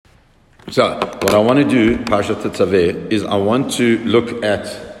So, what I want to do, Parshat Tetzaveh, is I want to look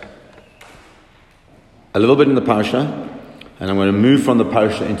at a little bit in the Parsha, and I'm going to move from the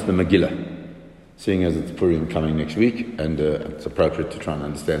Parsha into the Megillah, seeing as it's Purim coming next week, and it's appropriate to try and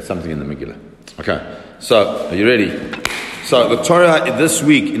understand something in the Megillah. Okay, so, are you ready? So, the Torah this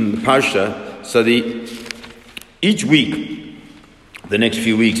week in the Parsha, each week, the next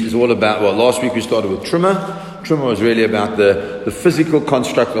few weeks is all about, last week we started with Truma. Truma was really about the physical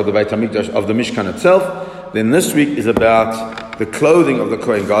construct of the Beit HaMikdash, of the Mishkan itself. Then this week is about the clothing of the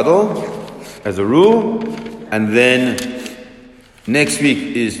Kohen Gadol, as a rule. And then next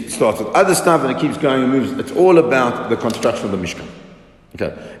week starts with other stuff, and it keeps going and moves. It's all about the construction of the Mishkan.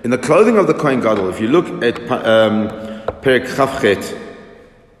 Okay. In the clothing of the Kohen Gadol, if you look at Perek Chavchet,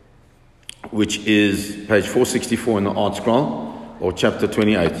 which is page 464 in the Art Scroll, or chapter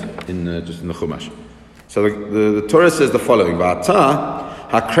 28 just in the Chumash. So the Torah says the following: V'ata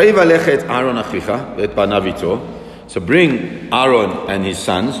hakreiv alechet Aaron achicha et banavito. So bring Aaron and his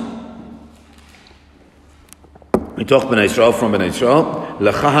sons. Mitoch bnei Israel, from bnei Israel.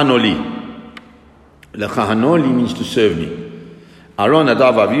 Lechahanoli. Lechahanoli means to serve me. Aaron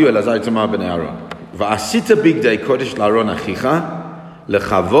Nadav Avihu Elazar Itamar bnei Aaron. V'asita bigdei kodesh la'Aaron achicha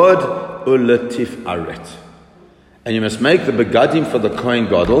lechavod uletif'aret. And you must make the begadim for the Kohen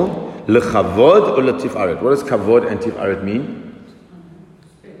Gadol. Lechavod or letif'aret. What does kavod and tif'aret mean?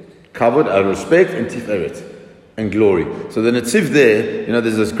 Kavod, respect, and tif'aret, and glory. So the Netziv there,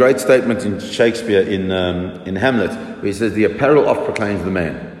 there's this great statement in Shakespeare in Hamlet, where he says, "The apparel oft proclaims the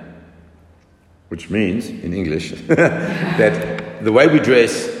man," which means, in English, that the way we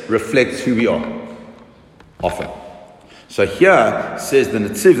dress reflects who we are. Often. So here says the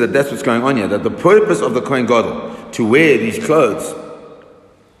Netziv that's what's going on here. That the purpose of the Kohen Gadol to wear these clothes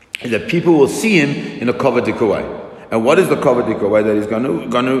is that people will see him in a kavod way. And what is the kavod way that he's going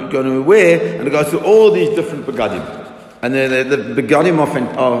to wear? And it goes through all these different begadim. And the begadim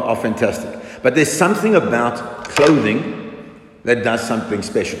are fantastic. But there's something about clothing that does something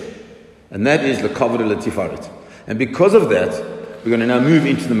special. And that is the kavod letifaret. And because of that, we're going to now move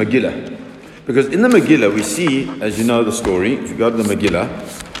into the Megillah. Because in the Megillah we see, as you know the story, if you go to the Megillah,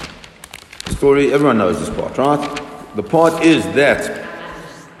 the story, everyone knows this part, right? The part is that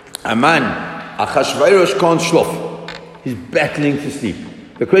Aman, Achashverosh can't shlof. He's battling to sleep.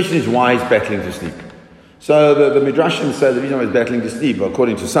 The question is why he's battling to sleep. So the Midrashim say the reason why he's battling to sleep,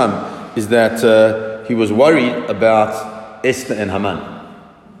 according to some, is that he was worried about Esther and Haman.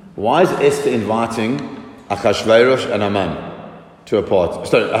 Why is Esther inviting Achashverosh and Haman to a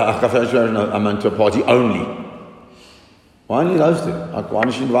party? Achashverosh and Haman to a party only. Why only those two? Why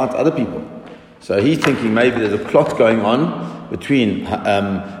doesn't she invite other people? So he's thinking maybe there's a plot going on between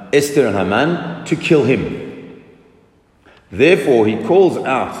Esther and Haman to kill him. Therefore, he calls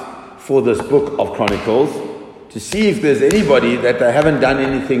out for this book of Chronicles to see if there's anybody that they haven't done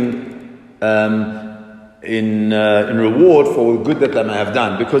anything in reward for the good that they may have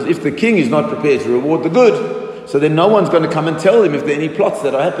done. Because if the king is not prepared to reward the good, so then no one's going to come and tell him if there are any plots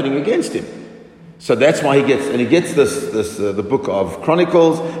that are happening against him. So that's why he gets the book of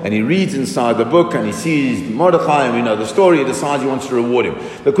Chronicles, and he reads inside the book, and he sees Mordechai, and we know the story. He decides he wants to reward him.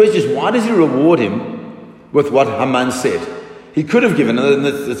 The question is, why does he reward him with what Haman said? He could have given, and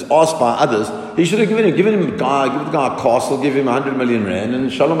it's asked by others, he should have give the guy a castle, give him 100 million rand,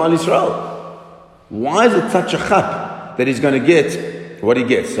 and Shalom al Yisrael. Why is it such a chap that he's going to get what he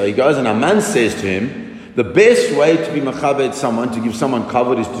gets? So he goes, and Haman says to him, the best way to be machabed someone, to give someone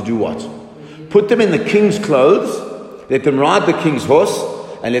kavod, is to do what? Put them in the king's clothes, let them ride the king's horse,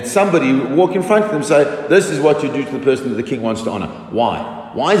 and let somebody walk in front of them and say, this is what you do to the person that the king wants to honor.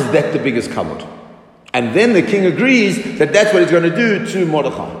 Why? Why is that the biggest kavod? And then the king agrees that that's what he's going to do to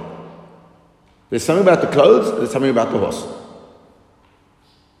Mordechai. There's something about the clothes, there's something about the horse.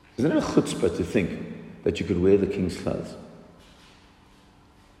 Isn't it a chutzpah to think that you could wear the king's clothes?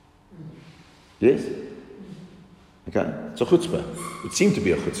 Yes? Okay? It's a chutzpah. It seemed to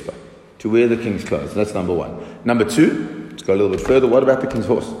be a chutzpah to wear the king's clothes. That's number one. Number two, let's go a little bit further. What about the king's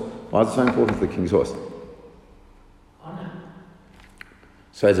horse? Why is it so important for the king's horse? Honor.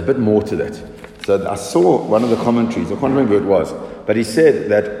 So there's a bit more to that. So I saw one of the commentaries, I can't remember who it was, but he said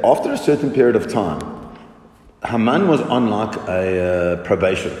that after a certain period of time, Haman was on like a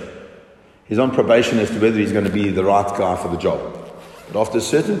probation. He's on probation as to whether he's going to be the right guy for the job. But after a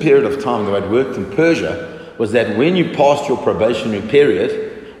certain period of time, the way it worked in Persia was that when you passed your probationary period,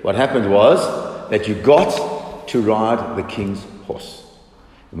 what happened was that you got to ride the king's horse.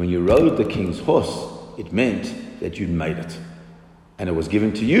 And when you rode the king's horse, it meant that you'd made it. And it was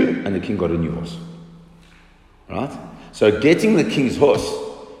given to you, and the king got a new horse. Right? So getting the king's horse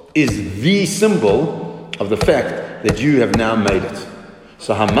is the symbol of the fact that you have now made it.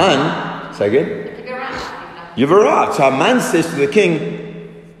 So Haman, say again? You've arrived. So Haman says to the king,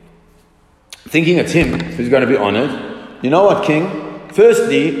 thinking it's him who's going to be honored, you know what, king?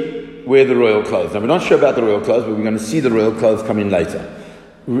 Firstly, wear the royal clothes. Now, we're not sure about the royal clothes, but we're going to see the royal clothes come in later.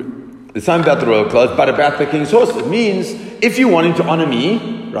 The same about the royal clothes, but about the king's horse. It means, if you want him to honor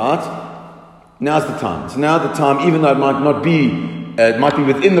me, right, now's the time. It's now the time, even though it might not be, it might be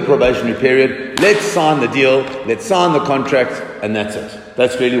within the probationary period. Let's sign the deal, let's sign the contract, and that's it.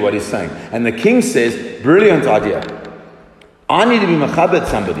 That's really what he's saying. And the king says, brilliant idea. I need to be machabed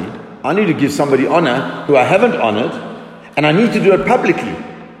somebody. I need to give somebody honor who I haven't honored, and I need to do it publicly.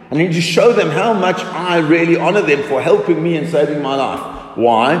 I need to show them how much I really honor them for helping me and saving my life.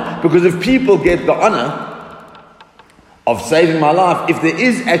 Why? Because if people get the honor of saving my life, if there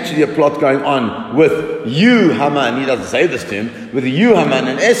is actually a plot going on with you, Haman, he doesn't say this to him, with you, Haman,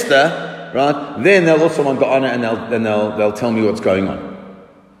 and Esther, right, then they'll also want the honor, and they'll tell me what's going on.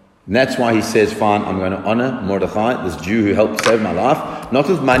 And that's why he says, fine, I'm going to honor Mordechai, this Jew who helped save my life, not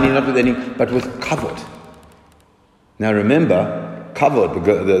with money, not with anything, but with kavod. Now remember, kavod,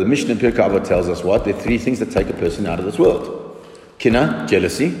 the Mishnah in Pirkei Avot tells us what? There are three things that take a person out of this world. Kina,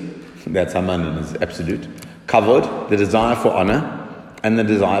 jealousy, that's Haman in his absolute. Kavod, the desire for honor, and the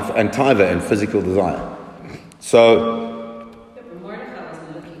desire for, and taiva, and physical desire. So,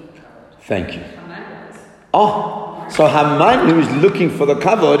 thank you. So Haman, who is looking for the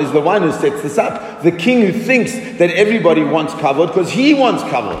kavod, is the one who sets this up. The king who thinks that everybody wants kavod because he wants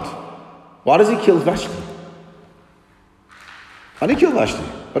kavod. Why does he kill Vashti? Why did he kill Vashti?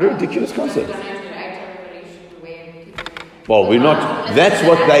 What a ridiculous concept. Well, we're not. That's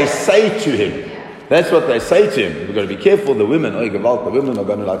what they say to him. That's what they say to him. We've got to be careful. The women, the women are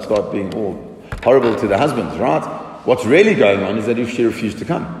going to start being all horrible to the husbands, right? What's really going on is that if she refused to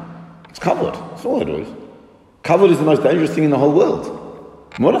come, it's kavod. That's all it is. Kavod is the most dangerous thing in the whole world.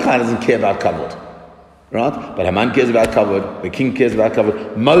 Mordechai doesn't care about kavod, right? But Haman cares about kavod. The king cares about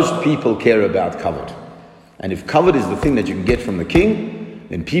kavod. Most people care about kavod. And if kavod is the thing that you can get from the king,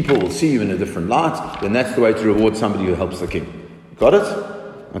 then people will see you in a different light. Then that's the way to reward somebody who helps the king. Got it?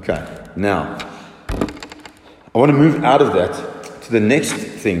 Okay. Now, I want to move out of that to the next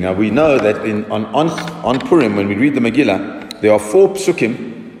thing. Now, we know that on Purim, when we read the Megillah, there are 4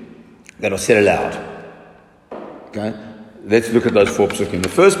 psukim that are said aloud. Okay? Let's look at those 4 psukim. The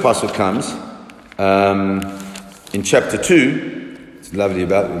first pasuk comes in chapter 2. It's lovely.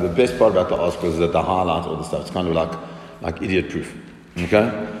 The best part about the article is that they highlight all the stuff. It's kind of like idiot proof.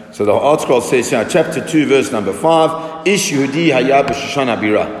 Okay? So the article says here, chapter 2, verse number 5, Ish Yehudi haya b'Shoshan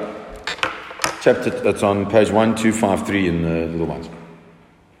Habira. Chapter, that's on page 1253 in the little ones.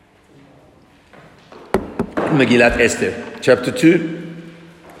 Megillat Esther, chapter 2,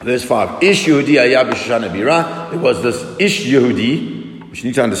 verse 5. Ish Yehudi haya b'Shoshan Habira. There was this Ish Yehudi, which you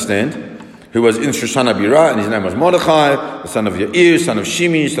need to understand, who was in Shoshan Habira, and his name was Mordechai, the son of Yair, son of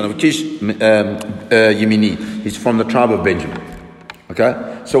Shimi, son of Kish, Yemini. He's from the tribe of Benjamin. Okay?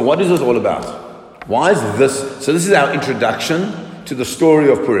 So what is this all about? Why is this? So this is our introduction to the story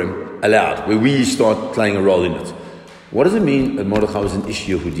of Purim aloud, where we start playing a role in it. What does it mean that Mordechai was an Ish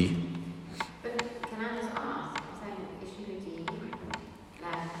Yehudi? But can I just ask, saying Ish Yehudi,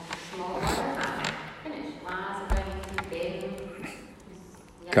 like small finish, why is it going to big?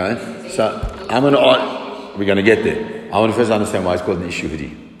 Okay, so I'm going to, we're going to get there. I want to first understand why it's called an Ish Yehudi.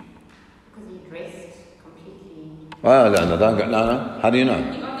 Because he dressed completely. Well, no. How do you know?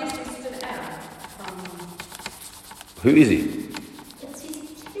 He obviously stood out from. Who is he? It's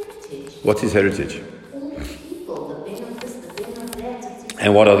his heritage. What's his heritage? All the people, the Ben of this, the Ben of that.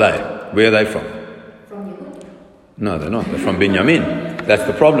 And what are they? Where are they from? From Yehuda. No, they're not. They're from Binyamin. That's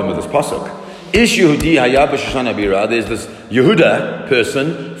the problem with this pasuk. Ish Yehudi haya b'Shoshan Habira. There's this Yehuda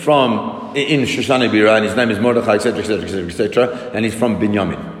person in Shoshan Habira, and his name is Mordechai, etc., and he's from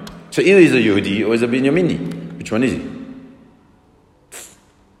Binyamin. So either he's a Yehudi or he's a Binyamini. Which one is he?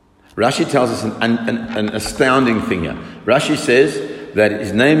 Rashi tells us an astounding thing here. Rashi says that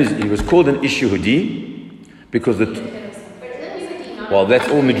he was called an Ish Yehudi because well, that's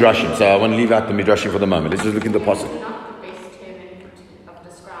all Midrashim, so I want to leave out the Midrashim for the moment. Let's just look in the pasuk.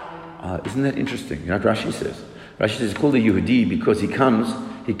 Isn't that interesting? You know what Rashi says? Rashi says he's called a Yehudi because he came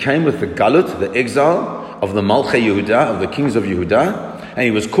with the Galut, the exile of the Malchei Yehuda, of the kings of Yehuda, and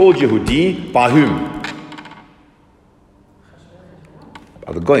he was called Yehudi by whom?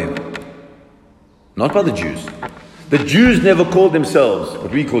 By the Goyim. Not by the Jews. The Jews never called themselves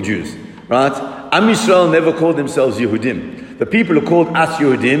what we call Jews, right? Am Yisrael never called themselves Yehudim. The people who called us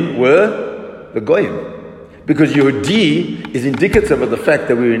Yehudim were the Goyim. Because Yehudi is indicative of the fact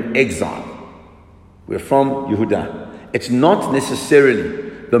that we're in exile. We're from Yehuda. It's not necessarily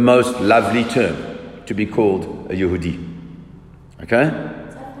the most lovely term to be called a Yehudi. Okay?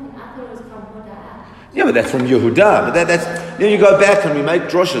 Yeah, but that's from Yehuda. But that's you go back and we make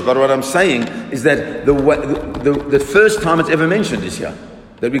droshes. But what I'm saying is that the first time it's ever mentioned is here,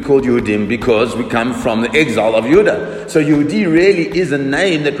 that we called Yehudim because we come from the exile of Yehuda. So Yehudi really is a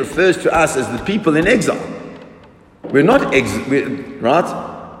name that refers to us as the people in exile. We're not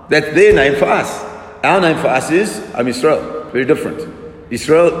right? That's their name for us. Our name for us is Am Yisrael. Very different.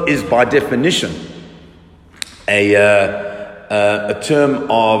 Israel is by definition a term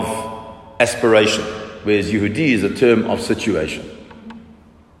of aspiration, whereas Yehudi is a term of situation.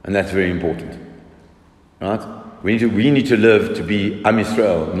 And that's very important. Right? We need to live to be Am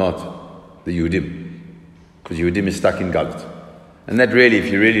Yisrael, not the Yehudim. Because Yehudim is stuck in Galut. And that really,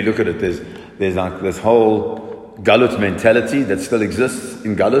 if you really look at it, there's like this whole Galut mentality that still exists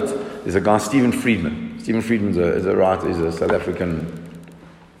in Galut. There's a guy, Stephen Friedman. Stephen Friedman is a writer, he's a South African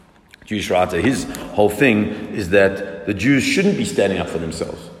Jewish writer. His whole thing is that the Jews shouldn't be standing up for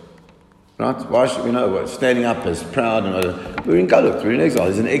themselves. Right? Why should we know? Standing up as proud. And we're in Galut, we're in exile.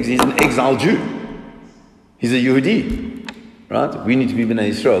 He's an exiled Jew. He's a Yehudi. Right? We need to be Bnei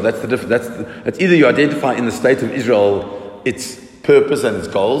Israel. That's the difference. That's either you identify in the state of Israel its purpose and its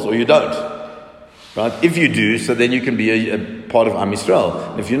goals, or you don't. Right? If you do, so then you can be a part of Am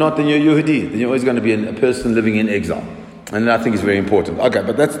Yisrael. If you're not, then you're Yehudi. Then you're always going to be a person living in exile. And I think it's very important. Okay,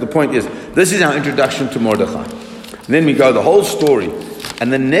 but that's the point is, this is our introduction to Mordechai. And then we go the whole story.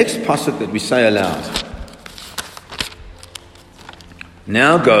 And the next pasuk that we say aloud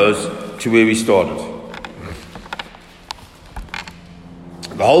now goes to where we started.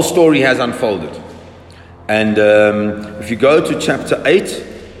 The whole story has unfolded. And if you go to chapter 8,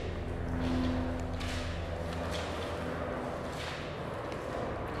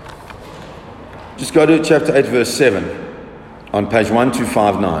 just go to chapter 8, verse 7, on page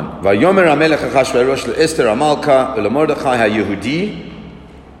 1259. Vayomer HaMelech Achashverosh le'Esther HaMalka u'leMordechai HaYehudi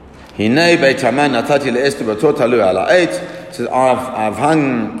Hinei Beit Haman natati le'Esther b'to talui ala eight. It says,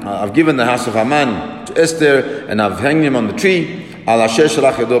 I've given the house of Haman to Esther, and I've hanged him on the tree. Ala shesh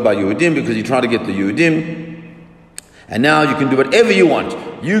shalach yado ba'Yehudim, because he tried to get the Yehudim. And now you can do whatever you want.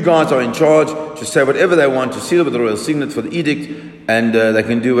 You guys are in charge to say whatever they want, to seal with the royal signet for the edict, and they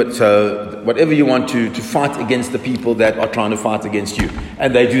can do it. So whatever you want to fight against the people that are trying to fight against you,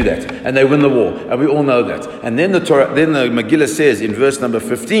 and they do that, and they win the war, and we all know that. And then the Megillah says in verse number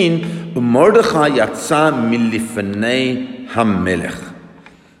 15, Mordechai yatsa milifnei hamelech,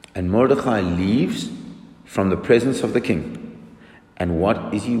 and Mordechai leaves from the presence of the king. And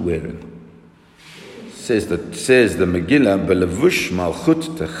what is he wearing? Says the Megillah, Belevush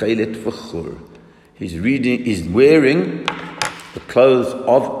Malchut Techelet V'chur. He's wearing the clothes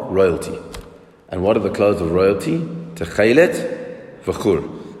of royalty. And what are the clothes of royalty? Techelet V'chur.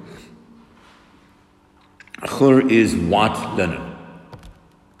 Chur is white linen.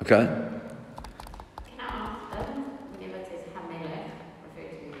 Okay? Can I ask them, whenever it says Hamelech, refer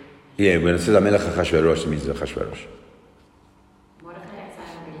to? Yeah, when it says Hamelech HaChashverosh, it means Achashverosh.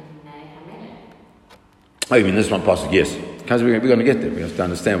 Oh, you mean this one passage? Yes. Because we're going to get there. We have to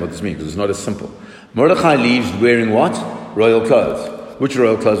understand what this means, because it's not as simple. Mordechai leaves wearing what? Royal clothes. Which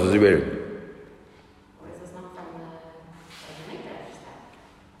royal clothes was he wearing?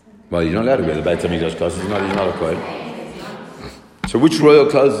 Well, you're not allowed to wear the Beit HaMikdash clothes. He's not a Kohen. So which royal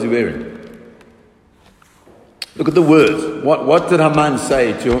clothes is he wearing? Look at the words. What did Haman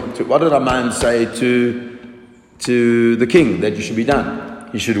say to the king that you should be done?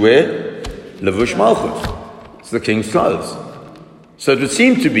 He should wear Levush Malchut. It's the king's clothes. So it would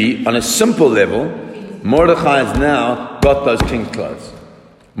seem to be, on a simple level, Mordechai has now got those king's clothes.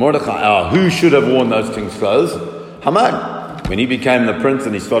 Mordechai, who should have worn those king's clothes? Haman. When he became the prince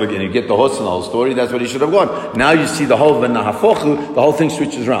and he started, and you get the horse and the whole story, that's what he should have worn. Now you see the whole V'nahafochu, the whole thing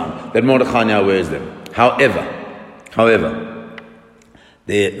switches around. That Mordechai now wears them. However,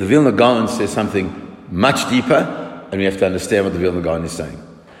 the Vilna Gaon says something much deeper, and we have to understand what the Vilna Gaon is saying.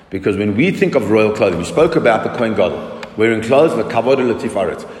 Because when we think of royal clothing, we spoke about the Kohen Gadol wearing clothes, the kavod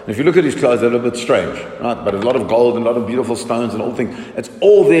l'tifaret. And if you look at his clothes, they're a little bit strange, right? But a lot of gold and a lot of beautiful stones and all things. It's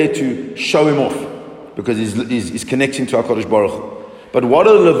all there to show him off, because he's connecting to HaKadosh Baruch Hu. But what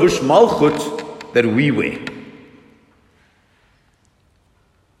are the levush malchut that we wear?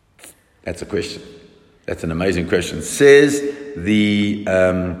 That's a question. That's an amazing question. Says the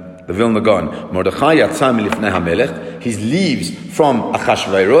Vilna Gaon, Mordechai yatsa milifnei hamelech. He leaves from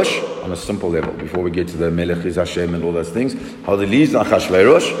Achashverosh on a simple level. Before we get to the Melech is Hashem and all those things, how he leaves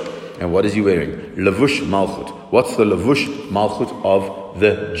Achashverosh, And what is he wearing? Lavush Malchut. What's the Lavush Malchut of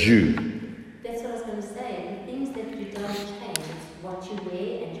the Jew? That's what I was going to say. The things that you don't change, it's what you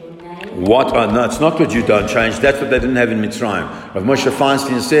wear and your name. No, it's not what you don't change. That's what they didn't have in Mitzrayim. Rav Moshe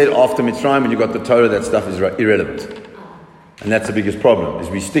Feinstein said, after Mitzrayim, when you got the Torah, that stuff is irrelevant. And that's the biggest problem, is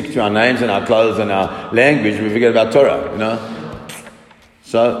we stick to our names and our clothes and our language, we forget about Torah,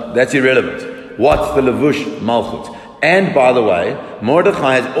 So that's irrelevant. What's the Levush Malchut? And by the way,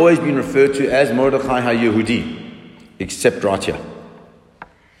 Mordechai has always been referred to as Mordechai HaYehudi, except right here.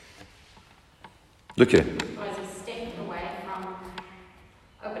 Look here. Or is it stepped away from...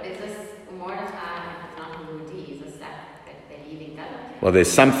 Oh, but is this Mordechai, it's not Yehudi, is this that they're leaving Galut? Well,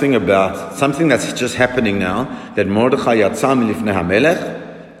 there's something that's just happening now, that Mordechai Yatsa Milifnei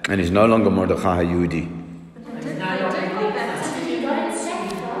HaMelech, and he's no longer Mordechai HaYehudi.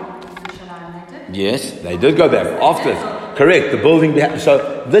 Yes, they did go back after. Correct, the building.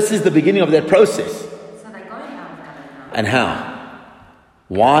 So this is the beginning of that process. So they're going out of Galut now. And how?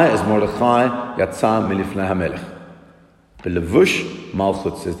 Why is Mordechai Yatsa Milifnei HaMelech? The Levush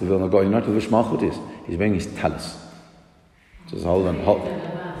Malchut, says the Vilna Gaon. You know what Levush Malchut is? He's wearing his talis. Just hold on.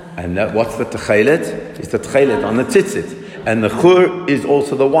 And what's the Techelet? It's the Techelet on the tzitzit. And the Chur is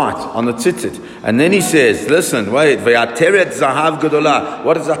also the white on the tzitzit. And then he says, listen, wait, Ve'ateret Zahav Gedolah.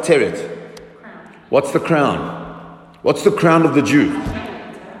 What is Ateret? What's the crown? What's the crown of the Jew?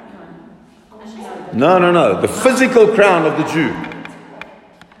 No. The physical crown of the Jew.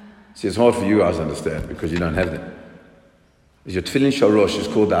 See, it's hard for you guys to understand because you don't have them. Your Tefillin Shal Rosh is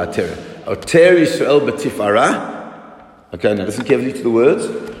called the Ater. Oter Yisrael B'Tifara. Okay, now listen carefully to the words.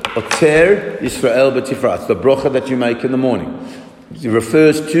 Oter Yisrael B'Tifara. It's the brocha that you make in the morning. It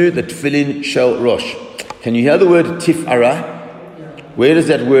refers to the Tefillin Shal Rosh. Can you hear the word Tifara? Where is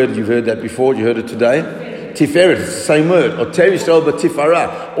that word? You've heard that before. You heard it today. Tiferet. It's the same word. Oter Yisrael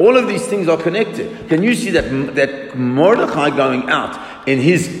B'Tifara. All of these things are connected. Can you see that Mordechai going out in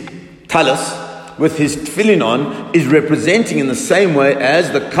his talis with his tefillin on is representing in the same way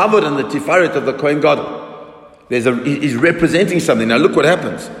as the kavod and the tiferet of the Kohen Gadol. He's representing something. Now look what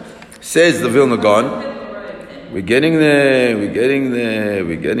happens. Says the Vilna Gaon. We're getting there.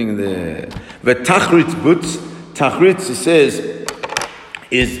 The tachrit butz. Tachrit, he says,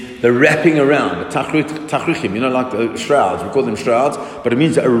 is the wrapping around. The tachrichim, like the shrouds. We call them shrouds, but it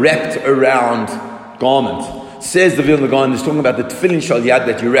means a wrapped around garment. Says the Vilna Gaon, is talking about the tefillin shal yad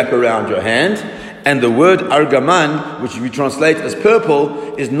that you wrap around your hand. And the word argaman, which we translate as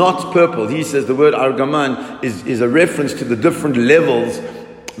purple, is not purple. He says the word argaman is a reference to the different levels,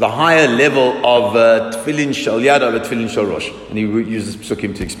 the higher level of tefillin shal yad or tefillin shal rosh. And he uses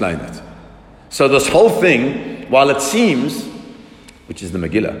psukim to explain that. So this whole thing, while it seems, which is the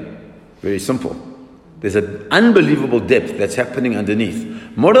Megillah, very simple, there's an unbelievable depth that's happening underneath.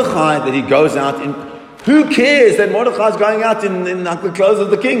 Mordechai, that he goes out in... Who cares that Mordechai is going out in the clothes of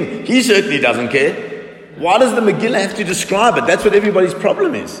the king? He certainly doesn't care. Why does the Megillah have to describe it? That's what everybody's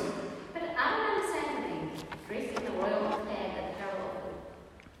problem is. But I don't understand the dress in the royal affair that Pharaoh...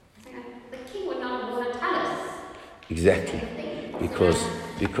 The king would not have worn a talis. Exactly.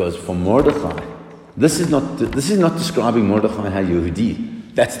 Because for Mordechai, this is not describing Mordechai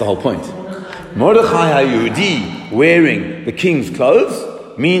HaYehudi. That's the whole point. Mordechai HaYehudi wearing the king's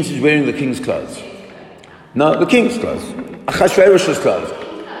clothes means he's wearing the king's clothes. No, the king's clothes. Achashverosh's clothes.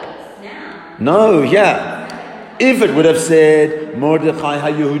 No, yeah. If it would have said Mordechai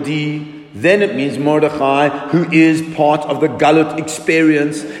HaYehudi, then it means Mordechai, who is part of the Galut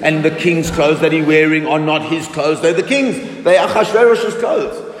experience, and the king's clothes that he's wearing are not his clothes, they're the king's. They are Achashverosh's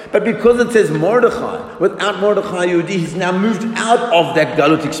clothes. But because it says Mordechai, without Mordechai HaYehudi, he's now moved out of that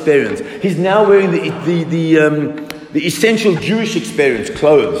Galut experience. He's now wearing the essential Jewish experience,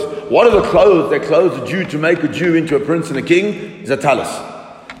 clothes. What are the clothes that clothes a Jew to make a Jew into a prince and a king? Is a talis.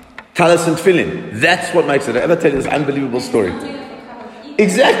 Talis and tefillin. That's what makes it. I ever tell you this unbelievable story?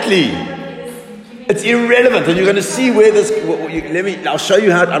 Exactly. It's irrelevant, and you're going to see where this... I'll show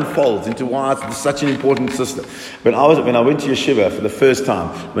you how it unfolds into why it's such an important system. When I went to yeshiva for the first time,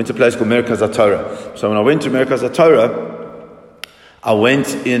 I went to a place called Merkaz HaTorah. So when I went to Merkaz HaTorah, I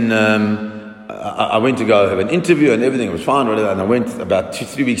went to go have an interview and everything was fine, whatever. And I went about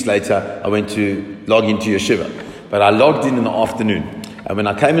 2-3 weeks later. I went to log into yeshiva, but I logged in the afternoon. And when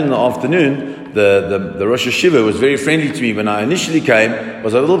I came in the afternoon, the Rosh Yeshiva was very friendly to me. When I initially came,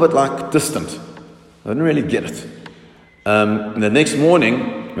 was a little bit like distant. I didn't really get it. The next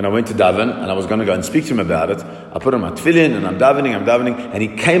morning, when I went to daven and I was going to go and speak to him about it, I put on my tefillin and I'm davening, and he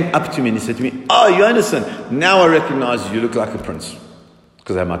came up to me and he said to me, "Oh, Yonason, now I recognize you look like a prince."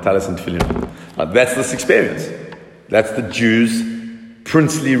 Because I have my talis and tefillin. That's this experience. That's the Jews'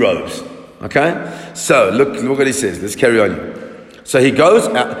 princely robes. Okay? So, look what he says. Let's carry on. So he goes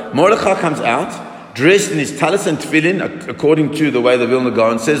out, Mordechai comes out, dressed in his talis and tefillin, according to the way the Vilna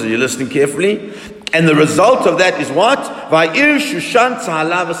Gaon says, are you listening carefully? And the result of that is what? Va'ir Shushan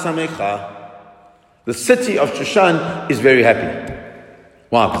tzahalav v'samecha. The city of Shushan is very happy.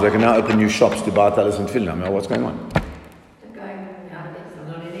 Why? Because they can now open new shops to buy talis and tefillin. I mean, what's going on?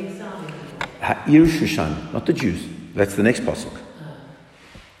 Ha'ir Shushan, not the Jews. That's the next pasuk.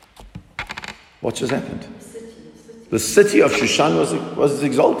 What just happened? The city of Shushan was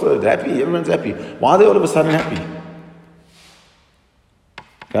exalted, happy, everyone's happy. Why are they all of a sudden happy?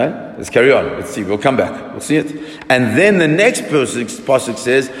 Okay, let's carry on. Let's see, we'll come back. We'll see it. And then the next pasuk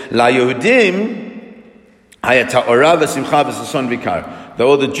says, La Yehudim hayata ora v'simcha v'sason v'ikar. Though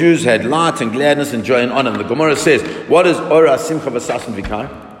all the Jews had light and gladness and joy and honor. The Gemara says, what is ora, simcha v'sason v'ikar?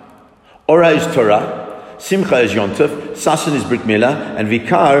 Ora is Torah, simcha is Yontef, sason is Brit Milah, and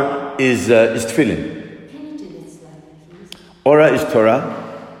v'ikar is tefillin. Ora is Torah,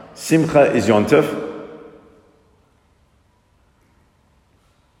 Simcha is Yontef,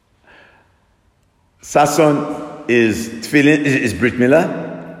 Sason is Tefillin, is Brit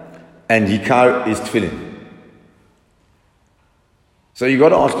Milah, and Yikar is Tefillin. So you got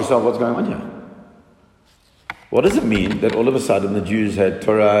to ask yourself, what's going on here? What does it mean that all of a sudden the Jews had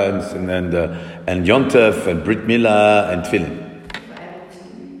Torah and Yontef and Brit Milah and Tefillin?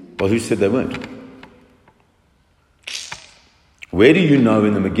 Well, who said they weren't? Where do you know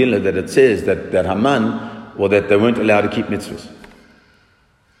in the Megillah that it says that Haman, or that they weren't allowed to keep mitzvahs?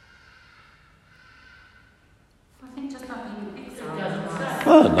 I think just not being exiled.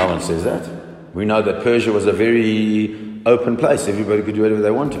 Oh, no one says that. We know that Persia was a very open place. Everybody could do whatever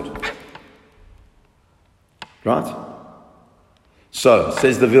they wanted. Right? So,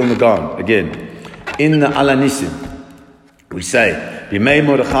 says the Vilna Gaon, again, in the Alanissim, we say, Bimei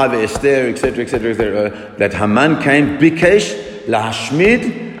Mordechai ve'Esther, etc., that Haman came, Bikesh,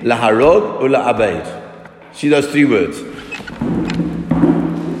 Lahashmid, Laharog, or La'abeid. See those three words.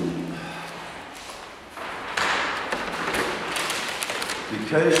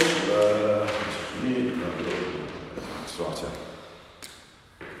 Bikesh,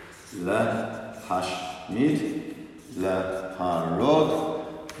 Lahashmid, Lahashmid, Laharog,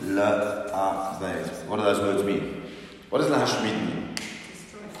 La'abeid. What do those words mean? What does Lahashmid mean?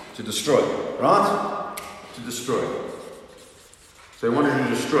 To destroy, right? To destroy. So he wanted to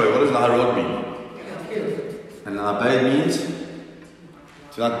destroy. What does Laharog mean? And La'abeid means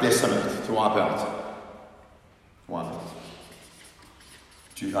to decimate, to wipe out. Wipe out.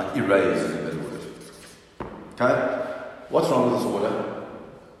 To erase is a better word. Okay? What's wrong with this order?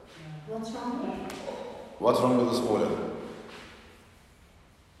 What's wrong here? What's wrong with this order?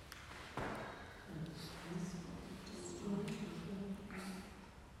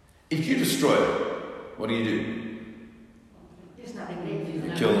 If you destroy, what do? There's nothing left. You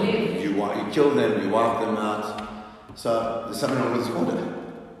kill them. You kill them. You wipe them out. So there's something wrong with this order,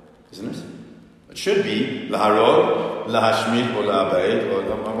 isn't it? It should be Laharog, Lahashmid, or La'abeid,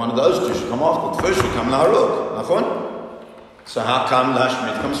 or one of those two should come after. First should come Laharog. Nachon? So how come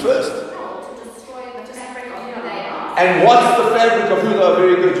Lahashmid comes first? To destroy the fabric of who they are. And what's the fabric of who they are?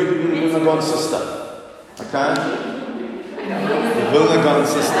 Very good. You can be the Vilna Gaon sister. Okay? The Vilna Gaon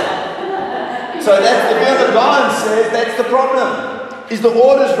sister. So that's the Vilna Gaon says that's the problem. Is the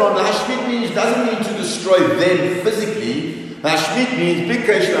order's wrong. Lahashmid means doesn't mean to destroy them physically. Lahashmid means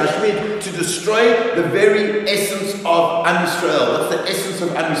Bikesh Lahashmid, to destroy the very essence of Am Yisrael. What's the essence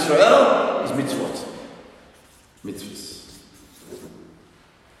of Am Yisrael? Is mitzvot. Mitzvahs.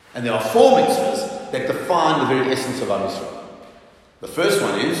 And there are 4 mitzvahs that define the very essence of Am Yisrael. The first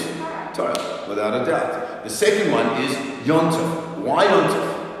one is Torah, without a doubt. The second one is Yontef. Why Yontef?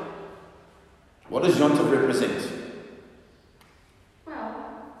 What does Yontef represent? Well,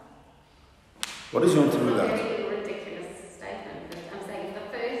 What is Yontef a about? very ridiculous statement. But I'm saying the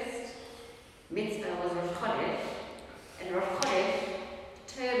first mitzvah was Rosh Chodesh, and Rosh Chodesh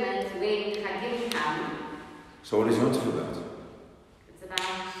determines when Chagim come. So what is Yontef about? It's about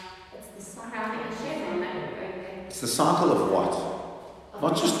it's the crowning Hashem on that. It's the cycle of what?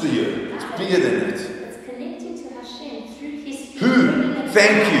 Not just the year. It's bigger than it. It's connecting to Hashem through history. Who?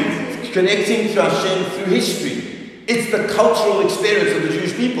 Thank you. Connecting to Hashem through history. It's the cultural experience of the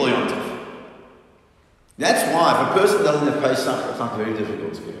Jewish people, Yontef. That's why if a person doesn't have Pesach, it's like a very difficult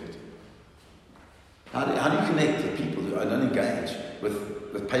experience. How do you connect to people who don't engage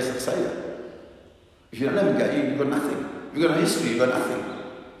with Pesach Seder? If you don't have engage, you've got nothing. You've got no history, you've got nothing.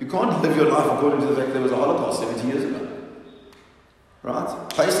 You can't live your life according to the fact there was a Holocaust 70 years ago. Right?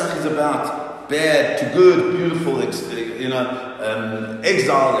 Pesach is about bad to good, beautiful,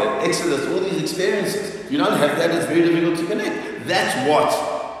 exile, exodus, all these experiences. If you don't have that, it's very difficult to connect. That's what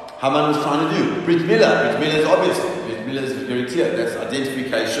Haman was trying to do. Brit Milah is obvious. Brit Milah is very clear. That's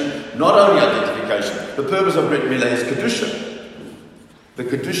identification, not only identification. The purpose of Brit Milah is Kedusha. The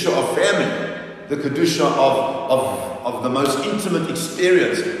Kedusha of family. The Kedusha of the most intimate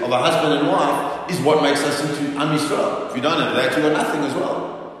experience of a husband and wife is what makes us into Am Yisrael. If you don't have that, you got nothing as well.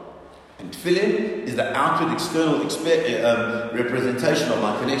 And tefillin is the outward, external representation of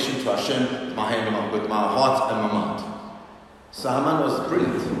my connection to Hashem, with my heart and my mind. So Haman was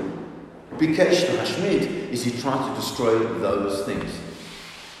brilliant. Bikesh to Hashmid is he trying to destroy those things.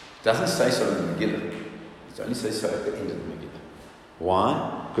 It doesn't say so in the Megillah. It only says so at the end of the Megillah.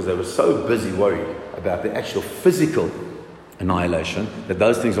 Why? Because they were so busy worried about the actual physical annihilation that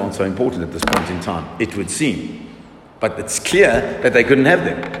those things aren't so important at this point in time, it would seem. But it's clear that they couldn't have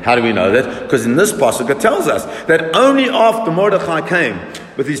them. How do we know that? Because in this pasuk it tells us that only after Mordechai came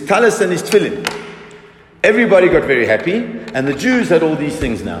with his talis and his tefillin, everybody got very happy, and the Jews had all these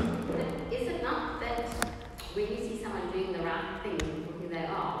things now. Is it not that when you see someone doing the right thing for who they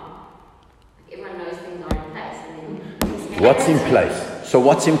are, everyone knows things are in place, and then what's in place? So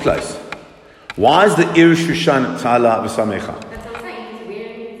what's in place? Why is the Ir Shushan Ta'ala V'Samecha? That's what I'm saying. He's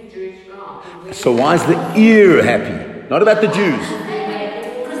wearing the Jewish garb. So why is the Ir happy? Not about the Jews.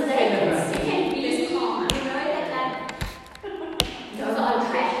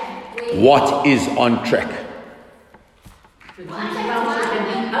 What is on track?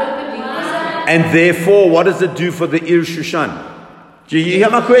 And therefore, what does it do for the Ir Shushan? Do you hear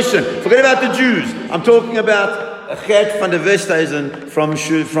my question? Forget about the Jews. I'm talking about Gert van der Westhuizen from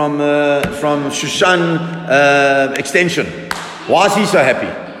Shushan extension. Why is he so happy?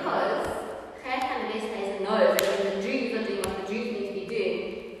 Because Gert van der Westhuizen knows that when the Jews are doing what the Jews need to be doing,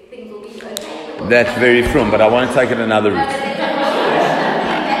 things will be okay. That's very frum, but I want to take it another route.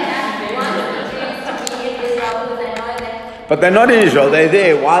 But they're not in Israel, they're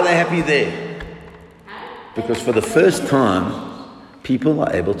there. Why are they happy there? Because for the first time, people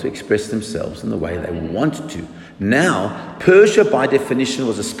are able to express themselves in the way they want to. Now, Persia by definition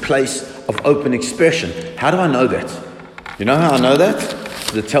was a place of open expression. How do I know that? You know how I know that?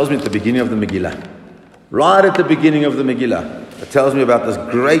 Because it tells me at the beginning of the Megillah. Right at the beginning of the Megillah, it tells me about this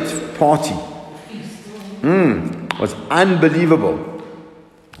great party. It was unbelievable.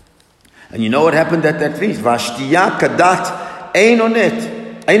 And you know what happened at that feast? Vashtiya kadat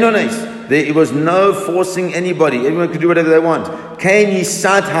einones. There was no forcing anybody. Everyone could do whatever they want. Kain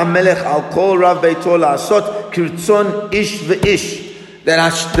yisad hamelech al kol rav beito la'asot kirtzon ish ve'ish.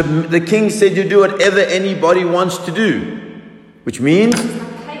 That the king said you do whatever anybody wants to do. Which means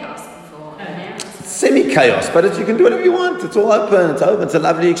semi-chaos, but you can do whatever you want. It's all open. It's a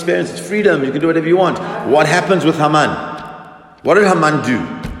lovely experience. It's freedom. You can do whatever you want. What happens with Haman? What did Haman do?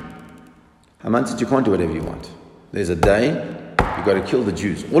 Haman said, you can't do whatever you want. There's a day, you've got to kill the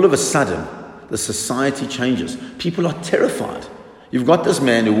Jews. All of a sudden, the society changes. People are terrified. You've got this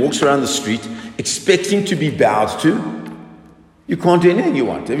man who walks around the street expecting to be bowed to. You can't do anything you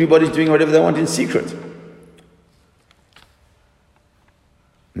want. Everybody's doing whatever they want in secret.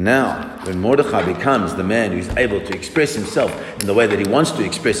 Now, when Mordechai becomes the man who's able to express himself in the way that he wants to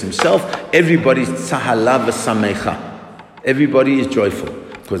express himself, everybody's tzahala v'samecha. Everybody is joyful.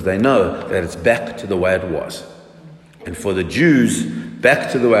 Because they know that it's back to the way it was. And for the Jews,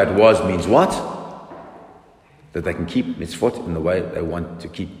 back to the way it was means what? That they can keep mitzvot in the way they want to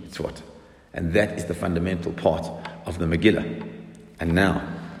keep mitzvot. And that is the fundamental part of the Megillah. And now,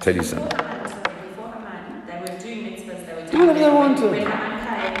 I'll tell you something. Before Haman, they were doing mitzvahs, they were Do whatever they want to. When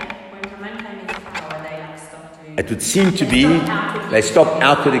Haman came into power, they stopped doing. It would seem to be, they stopped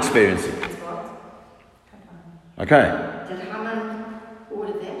outward experiencing. Okay.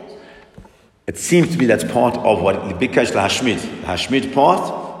 It seems to be that's part of what Bikesh LaHashmid. The Hashmid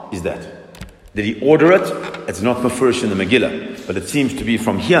part is that. Did he order it? It's not mafurish in the Megillah. But it seems to be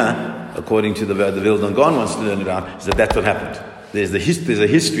from here, according to the Vilna Gaon wants to learn it out, is that that's what happened. There's a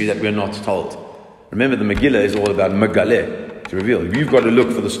history that we're not told. Remember, the Megillah is all about Megaleh, to reveal. You've got to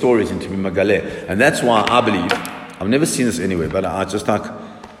look for the stories into Megaleh. And that's why I believe, I've never seen this anywhere, but I just like, it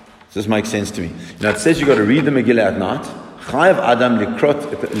just makes sense to me. You know, it says you've got to read the Megillah at night. Chayav Adam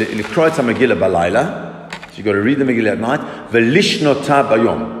likrot ha-Megillah balayla. So you got to read the Megillah at night. Velishnota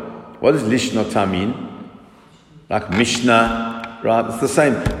bayom. What does lishnota mean? Like Mishnah, right? It's the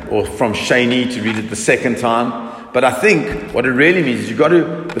same. Or from Shani to read it the second time. But I think what it really means is you got to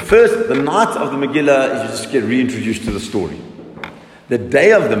the night of the Megillah is you just get reintroduced to the story. The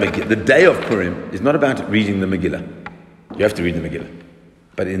day of the Megillah, the day of Purim, is not about reading the Megillah. You have to read the Megillah.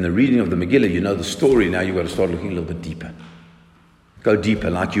 But in the reading of the Megillah, you know the story. Now you've got to start looking a little bit deeper. Go deeper,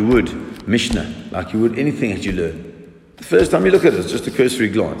 like you would Mishnah, like you would anything that you learn. The first time you look at it, it's just a cursory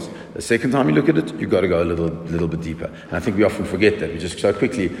glance. The second time you look at it, you've got to go a little bit deeper. And I think we often forget that. We're just so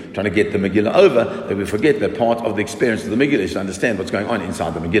quickly trying to get the Megillah over that we forget that part of the experience of the Megillah is to understand what's going on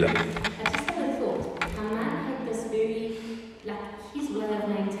inside the Megillah. I just had a thought. Haman had this very, his way of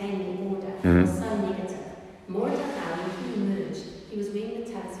maintaining order was so negative. Mordechai, when he emerged, he was wearing the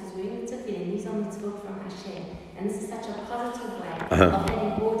talis, he was wearing the tefillin, he's on the tzvot from Hashem. And this is such a positive way of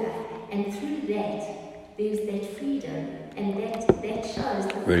having order. And through that, there's that freedom, and that shows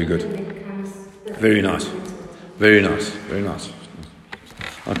the Very good. freedom that comes with Very nice. Very nice. Very nice.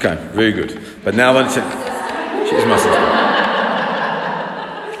 Okay, very good. But now I want to say, she's my sister.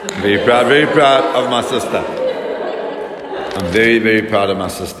 Very proud of my sister. I'm very, very proud of my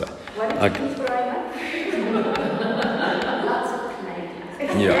sister. Okay. Lots of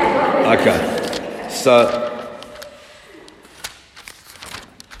clay. Yeah. Okay. So,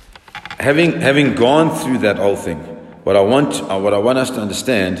 having gone through that whole thing, what I want us to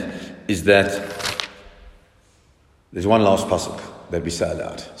understand is that there's one last pasuk that we say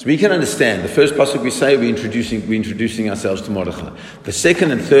aloud. So we can understand the first pasuk we say we're introducing ourselves to Mordechai. The second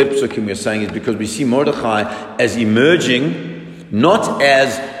and third pasukim we're saying is because we see Mordechai as emerging not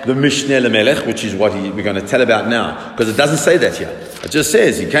as the Mishneh LeMelech, which is what we're going to tell about now, because it doesn't say that here. It just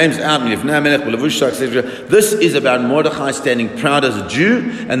says he came out, etc. This is about Mordechai standing proud as a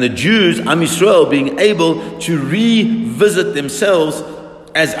Jew, and the Jews, Am Yisrael, being able to revisit themselves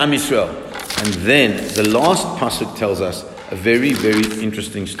as Am Yisrael. And then the last pasuk tells us a very, very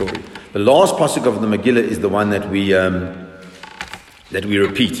interesting story. The last pasuk of the Megillah is the one that we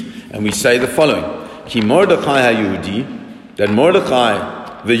repeat, and we say the following: Ki Mordechai HaYehudi. That Mordechai,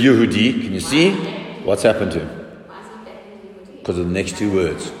 the Yehudi, can you see what's happened to him? Because of the next two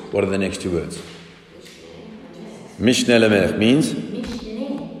words. What are the next two words? Mishneh LeMelech means?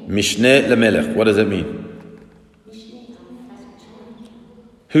 Mishneh LeMelech. What does that mean?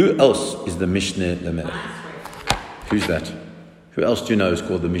 Who else is the Mishneh LeMelech? Who's that? Who else do you know is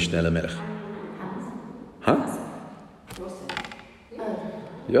called the Mishneh LeMelech? Huh?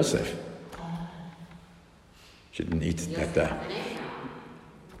 Yosef. She didn't eat it that day.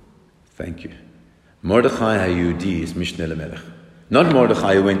 Thank you. Mordechai HaYehudi is Mishneh LeMelech. Not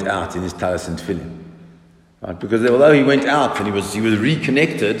Mordechai who went out in his talis and tefillin. Right? Because although he went out and he was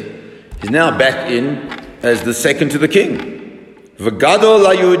reconnected, he's now back in as the second to the king. V'gadol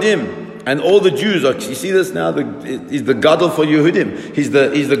LaYehudim. And all the Jews are, you see this now, he's the gadol for Yehudim. He's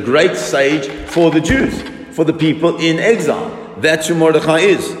the great sage for the Jews, for the people in exile. That's who Mordechai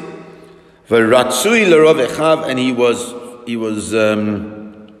is. V'ratzui l'rov echav, and he was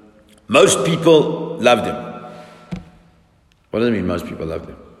most people loved him. What does it mean, most people loved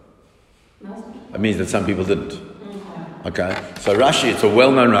him? It means that some people didn't. Okay, so Rashi, it's a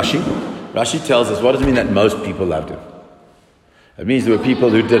well-known Rashi. Rashi tells us, what does it mean that most people loved him? It means there were people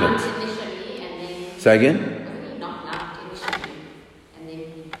who didn't. Say again? Not loved initially, and then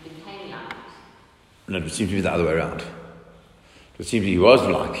he became loved. No, it seems to be the other way around. It seems he was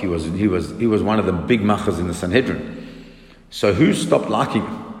like he was one of the big machas in the Sanhedrin. So who stopped liking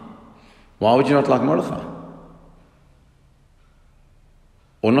him? Why would you not like Mordechai?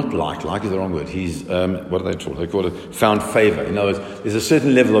 Or not like is the wrong word. He's what are they called? They call it found favor. In other words, there's a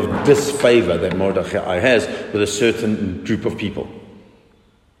certain level of disfavor that Mordechai has with a certain group of people.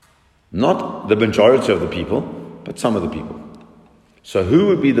 Not the majority of the people, but some of the people. So who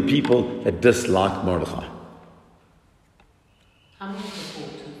would be the people that dislike Mordechai?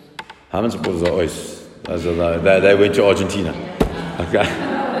 Haman supporters are always, they went to Argentina. Okay?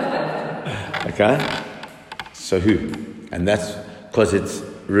 So who? And that's because it's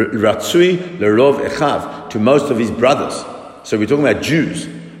Ratzui L'Rov Echav, to most of his brothers. So we're talking about Jews.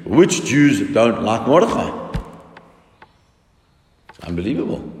 Which Jews don't like Mordechai? It's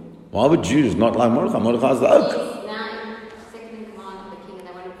unbelievable. Why would Jews not like Mordechai? Mordechai is the oak.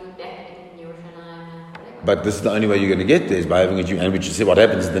 But this is the only way you're going to get there, is by having a Jew. And we should see what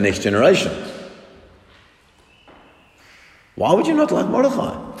happens in the next generation. Why would you not like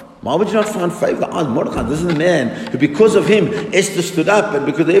Mordechai? Why would you not find favor on Mordechai? This is the man who, because of him, Esther stood up, and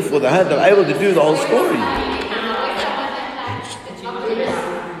because therefore they were able to do the whole story.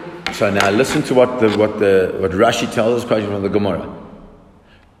 So now listen to what Rashi tells us, quoting from the Gemara.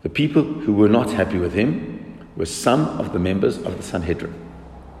 The people who were not happy with him were some of the members of the Sanhedrin.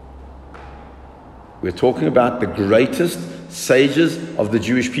 We're talking about the greatest sages of the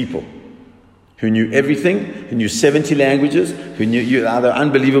Jewish people, who knew everything, who knew 70 languages, who knew they're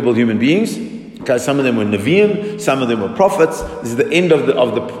unbelievable human beings, Okay, some of them were Nevi'im, some of them were prophets. This is the end of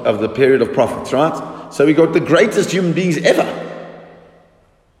the period of prophets, right? So we got the greatest human beings ever.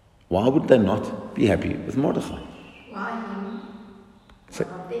 Why would they not be happy with Mordechai? Why?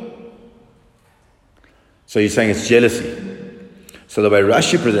 So you're saying it's jealousy. So the way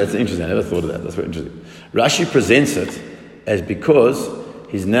Rashi presents it, interesting, I never thought of that, that's very interesting. Rashi presents it as because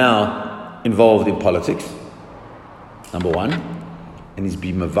he's now involved in politics, number one, and he's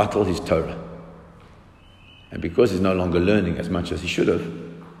been mevatel his Torah. And because he's no longer learning as much as he should have,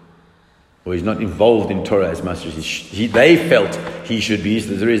 or he's not involved in Torah as much as they felt he should be,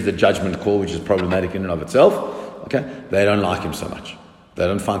 so there is the judgment call, which is problematic in and of itself, okay? They don't like him so much. They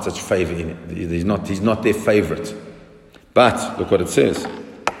don't find such favor in it. He's not their favorite. But look what it says.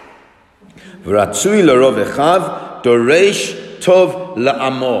 V'ratzui l'rov echav doresh tov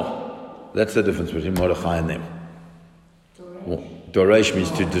la'amo. That's the difference between Mordechai and them. Doresh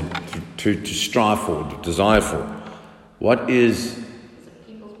means to strive for, to desire for. What is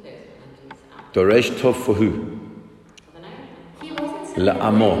Doresh tov for who?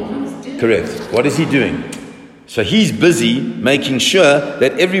 La'amo. Correct. What is he doing? So he's busy making sure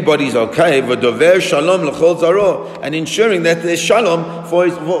that everybody's okay, v'dover shalom l'chol zaro, and ensuring that there's shalom for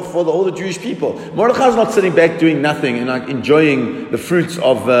all the Jewish people. Mordechai's not sitting back doing nothing and like enjoying the fruits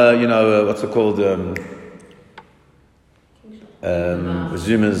of what's it called?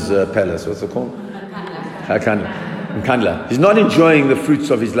 Zuma's palace. What's it called? Kandla. He's not enjoying the fruits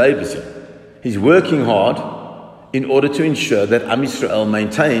of his labors here. He's working hard in order to ensure that Am Yisrael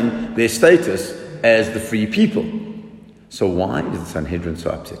maintain their status as the free people. So why is the Sanhedrin so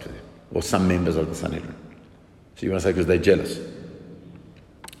upset with him? Or some members of the Sanhedrin? So you want to say because they're jealous?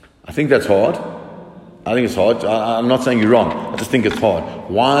 I think that's hard. I think it's hard. I'm not saying you're wrong. I just think it's hard.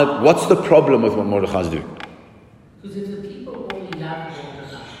 Why? What's the problem with what Mordechai's doing? Because if the people only loved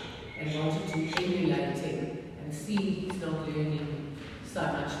Mordechai and wanted to emulate him and see he's not learning so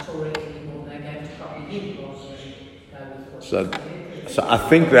much Torah anymore, they're going to copy him rather than go with what So I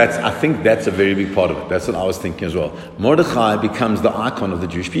think that's a very big part of it. That's what I was thinking as well. Mordechai becomes the icon of the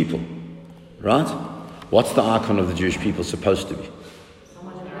Jewish people, right? What's the icon of the Jewish people supposed to be?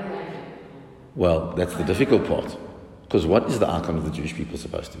 Well, that's the difficult part. Because what is the icon of the Jewish people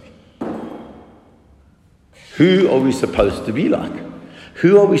supposed to be? Who are we supposed to be like?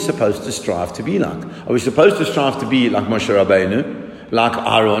 Who are we supposed to strive to be like? Are we supposed to strive to be like Moshe Rabbeinu, like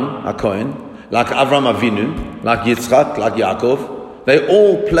Aaron, HaKohen, like Avram Avinu, like Yitzchak, like Yaakov? They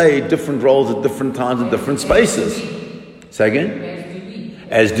all play different roles at different times in different spaces. Say again?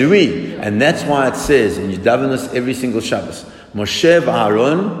 As do we. And that's why it says, and you daven this every single Shabbos, Moshe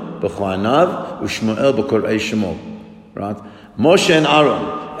v'Aaron b'choanav u'Shmuel b'kor'ei Shemo. Right? Moshe and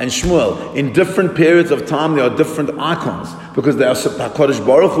Aaron and Shmuel, in different periods of time, they are different icons. Because they are HaKadosh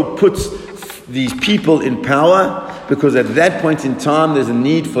Baruch Hu puts these people in power, because at that point in time, there's a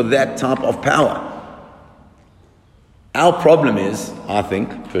need for that type of power. Our problem is, I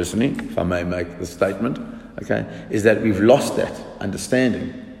think, personally, if I may make the statement, okay, is that we've lost that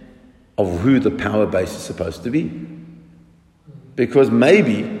understanding of who the power base is supposed to be. Because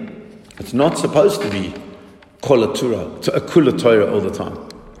maybe it's not supposed to be kol Torah all the time,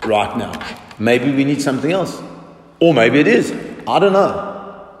 right now. Maybe we need something else. Or maybe it is. I don't know.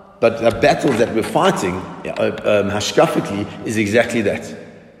 But the battles that we're fighting, hashkafically, is exactly that.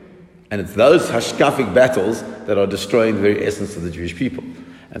 And it's those hashkafic battles that are destroying the very essence of the Jewish people.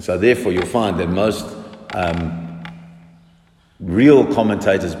 And so therefore you'll find that most real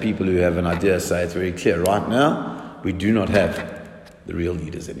commentators, people who have an idea, say it's very clear. Right now, we do not have the real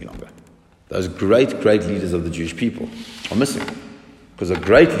leaders any longer. Those great, great leaders of the Jewish people are missing. Because a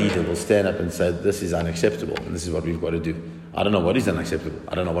great leader will stand up and say, this is unacceptable, and this is what we've got to do. I don't know what is unacceptable.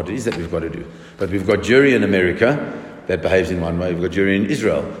 I don't know what it is that we've got to do. But we've got Jewry in America that behaves in one way. We've got Jewry in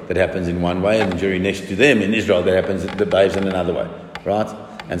Israel that happens in one way, and Jewry next to them in Israel that behaves in another way. Right?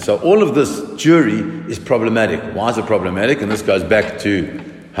 And so all of this Jewry is problematic. Why is it problematic? And this goes back to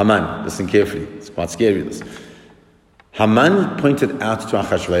Haman. Listen carefully. It's quite scary, this. Haman pointed out to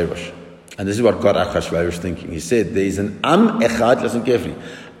Achashverosh, and this is what got Achashverosh thinking. He said, there is an Am Echad, listen carefully,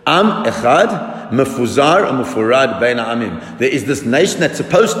 Am Echad, Mefuzar or Mefurad Beina Amim. There is this nation that's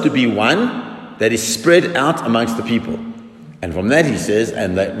supposed to be one, that is spread out amongst the people. And from that he says,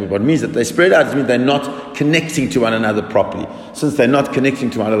 and what means that they spread out, it means they're not connecting to one another properly. Since they're not connecting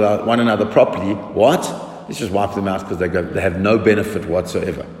to one another properly, what? Let's just wipe them out because they have no benefit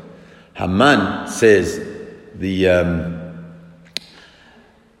whatsoever. Haman says, his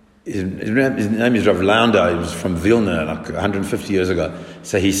name is Rav Launder, he was from Vilna, like 150 years ago.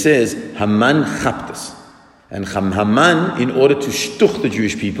 So he says, Haman chaptas. And Haman, in order to shtuch the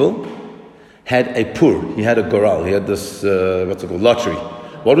Jewish people, had a pur. He had a goral. He had this, what's it called, lottery.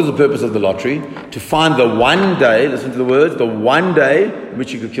 What was the purpose of the lottery? To find the one day, listen to the words, the one day in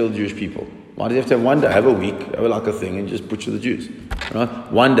which you could kill the Jewish people. Why do you have to have one day? Have a week, have like a thing, and just butcher the Jews. Right?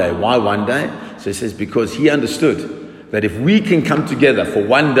 One day. Why one day? So he says, because he understood that if we can come together for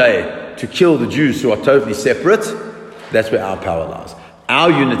one day to kill the Jews who are totally separate, that's where our power lies.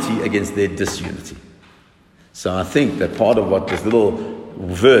 Our unity against their disunity. So I think that part of what this little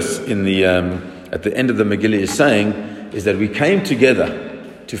verse in the at the end of the Megillah is saying is that we came together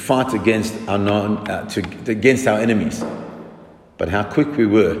to fight against against our enemies. But how quick we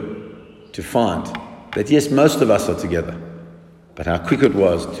were to find that yes, most of us are together, but how quick it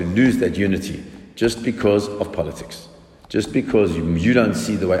was to lose that unity just because of politics, just because you don't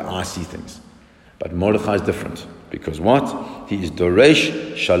see the way I see things. But Mordechai is different because what? He is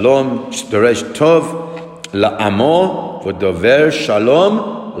Doresh Shalom, Doresh Tov la'amo, v'dover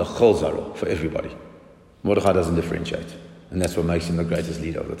Shalom l'chol zaro, for everybody. Mordechai doesn't differentiate. And that's what makes him the greatest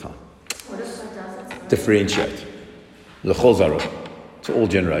leader of the time. Differentiate. L'chol zaro. To all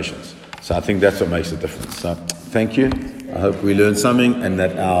generations. So I think that's what makes a difference. So thank you. I hope we learned something and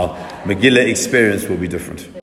that our Megillah experience will be different.